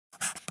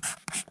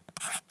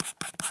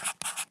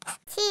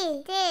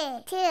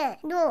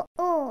베트누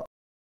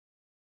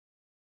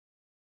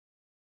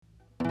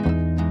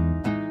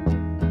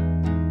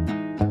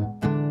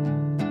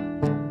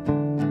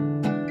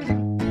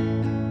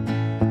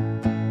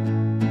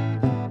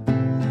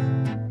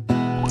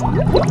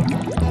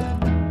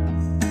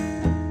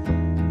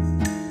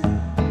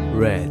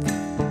Red.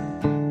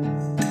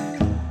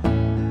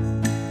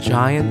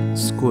 Giant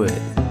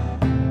squid.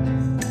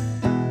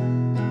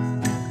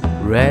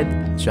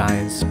 Red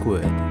giant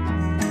squid.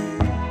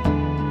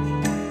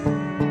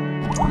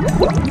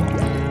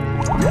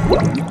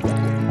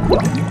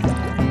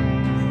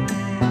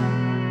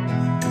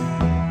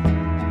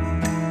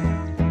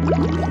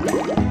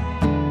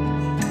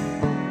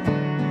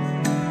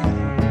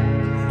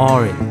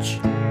 Orange.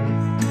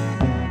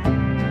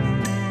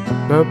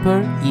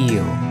 Purple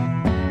eel.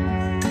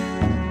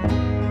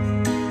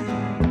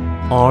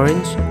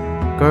 Orange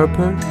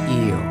purple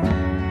eel.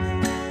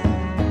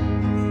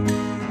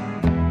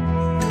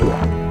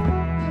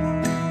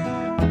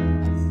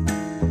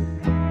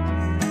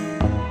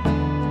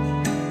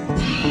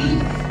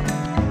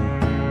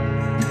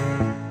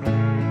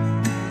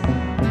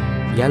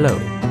 Yellow.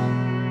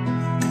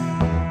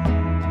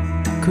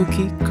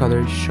 Cookie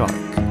colored shark.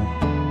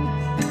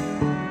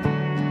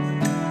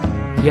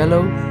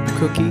 Yellow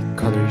cookie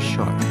colored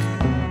shark.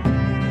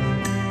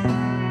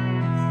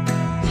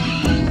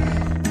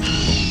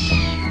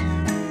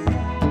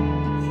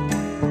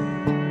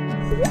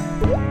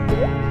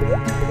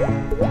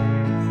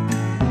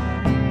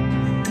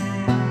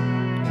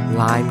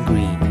 Lime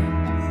green.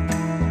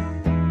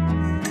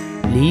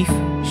 Leaf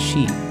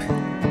sheep.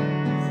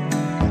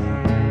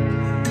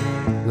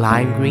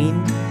 Lime green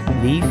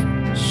leaf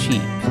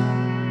sheep.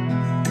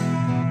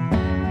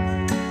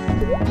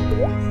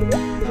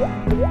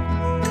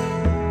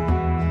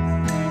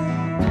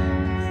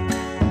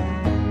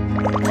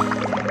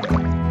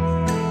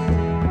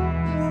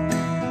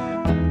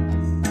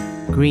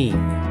 Green.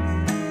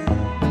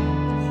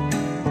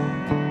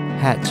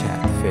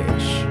 Hatchet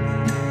fish.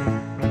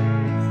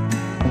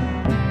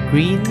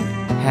 Green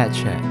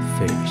hatchet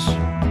fish.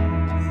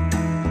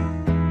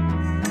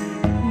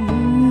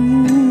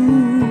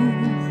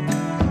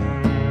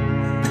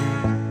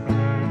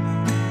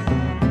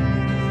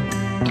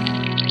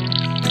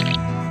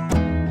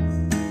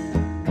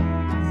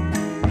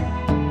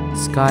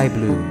 Sky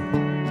blue.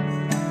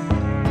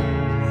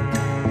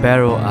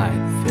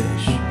 Barrel-eyed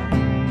fish.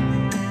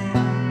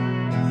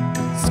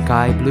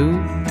 Sky blue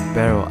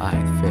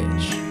barrel-eyed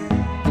fish.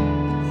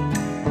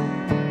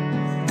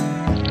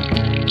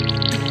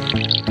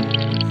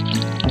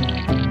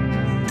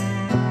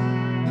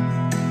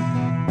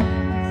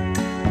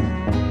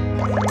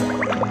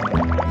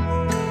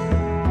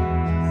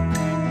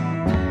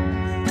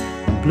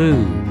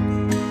 Blue.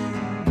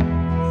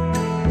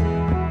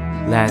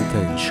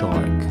 Lantern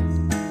shark.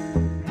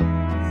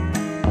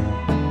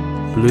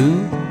 Blue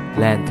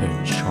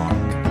lantern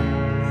shark.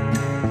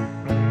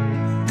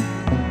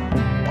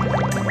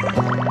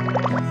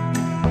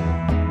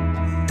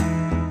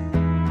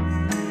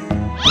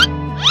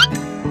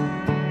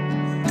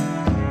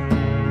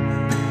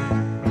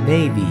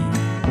 Navy.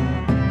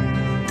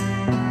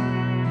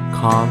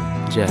 Calm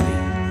jelly.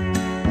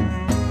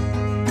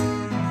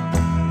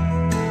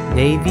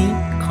 Navy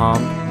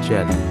calm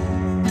jelly.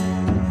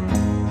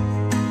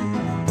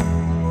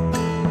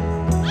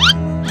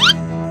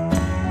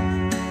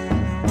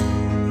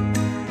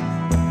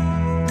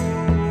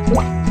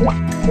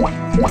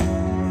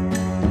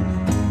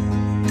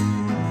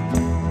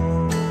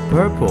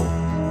 Purple.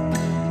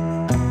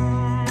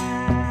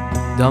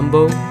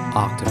 Dumbo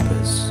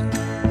octopus.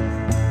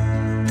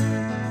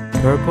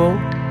 Purple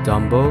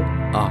Dumbo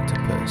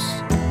octopus.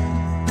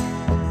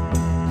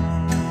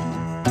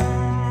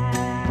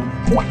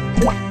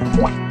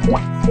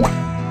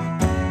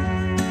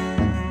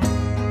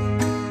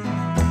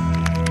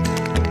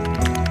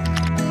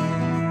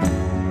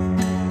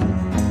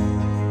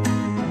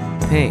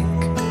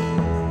 Pink.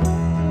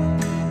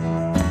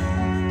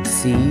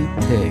 Sea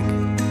pig.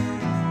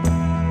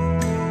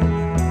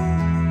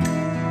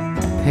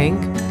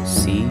 Pink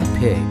sea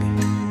pig.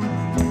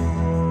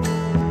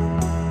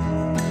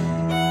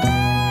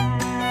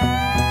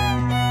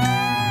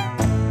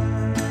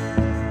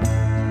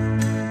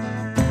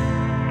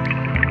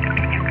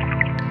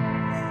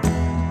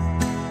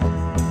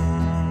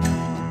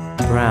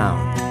 Brown.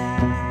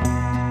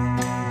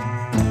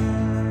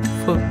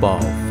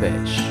 Football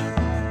fish.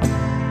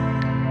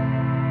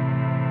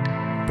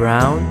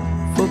 Brown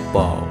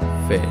football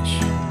fish.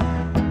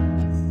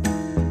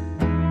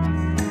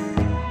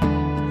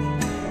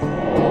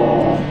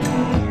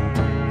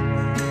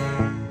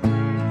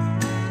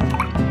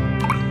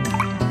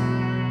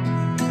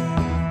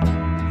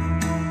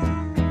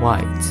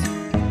 White.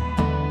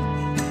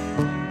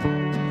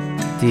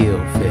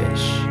 Deal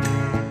fish.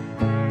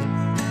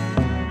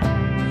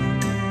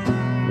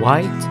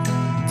 White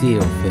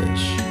deal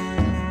fish.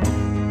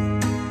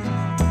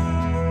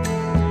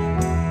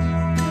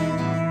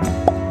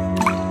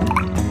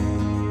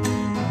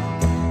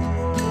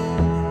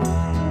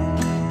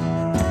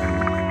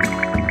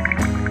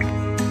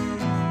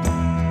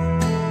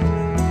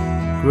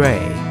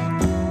 Gray.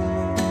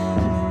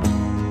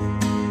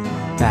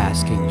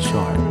 Basking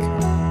shark.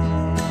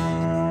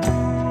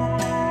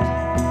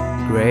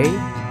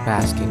 Gray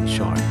basking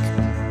shark.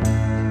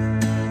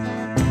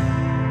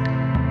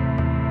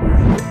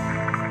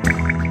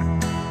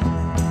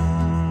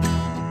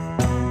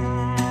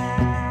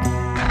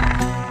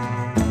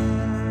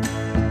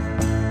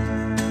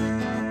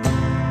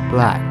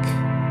 Black.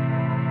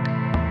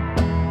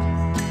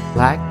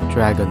 Black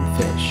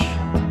dragonfish.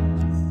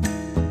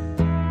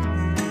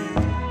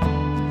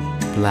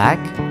 Black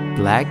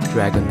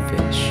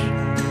dragonfish.